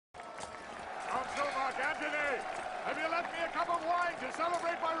Have you left me a cup of wine to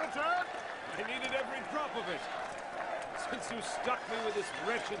celebrate my return? I needed every drop of it. Since you stuck me with this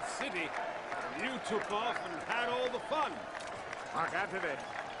wretched city, you took off and had all the fun. Mark Antony,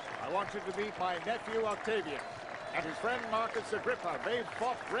 I want you to meet my nephew Octavian and his friend Marcus Agrippa. They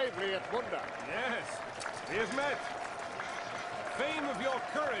fought bravely at Munda. Yes, we have met. The fame of your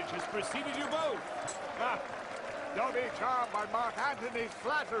courage has preceded you both. Ah, don't be charmed by Mark Antony's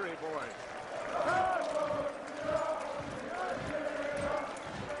flattery, boys.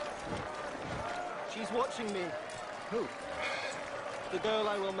 She's watching me. Who? The girl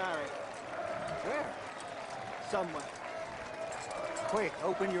I will marry. Where? Somewhere. Quick,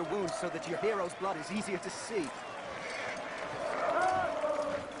 open your wounds so that your hero's blood is easier to see.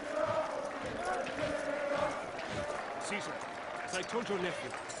 Caesar, as I told your nephew,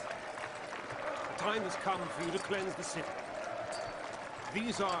 the time has come for you to cleanse the city.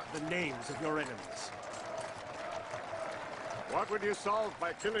 These are the names of your enemies. What would you solve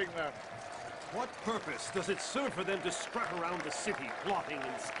by killing them? What purpose does it serve for them to strut around the city, plotting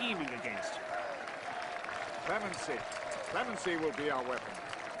and scheming against you? Clemency. Clemency will be our weapon.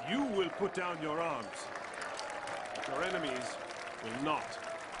 You will put down your arms, but your enemies will not.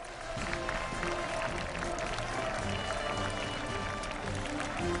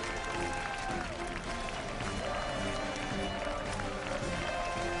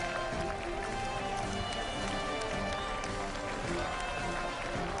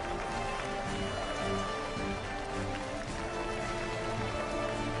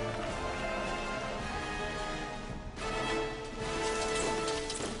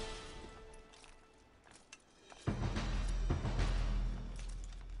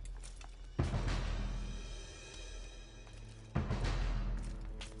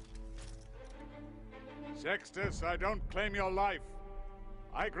 Sextus, I don't claim your life.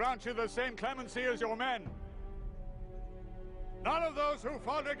 I grant you the same clemency as your men. None of those who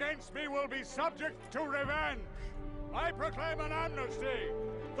fought against me will be subject to revenge. I proclaim an amnesty.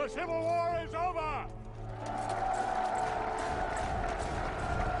 The Civil War is over.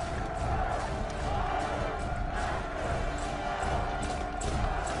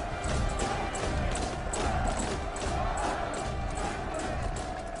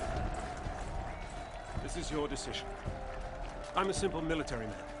 This is your decision. I'm a simple military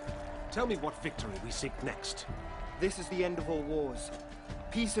man. Tell me what victory we seek next. This is the end of all wars.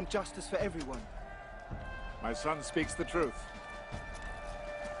 Peace and justice for everyone. My son speaks the truth.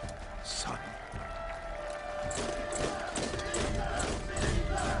 Son.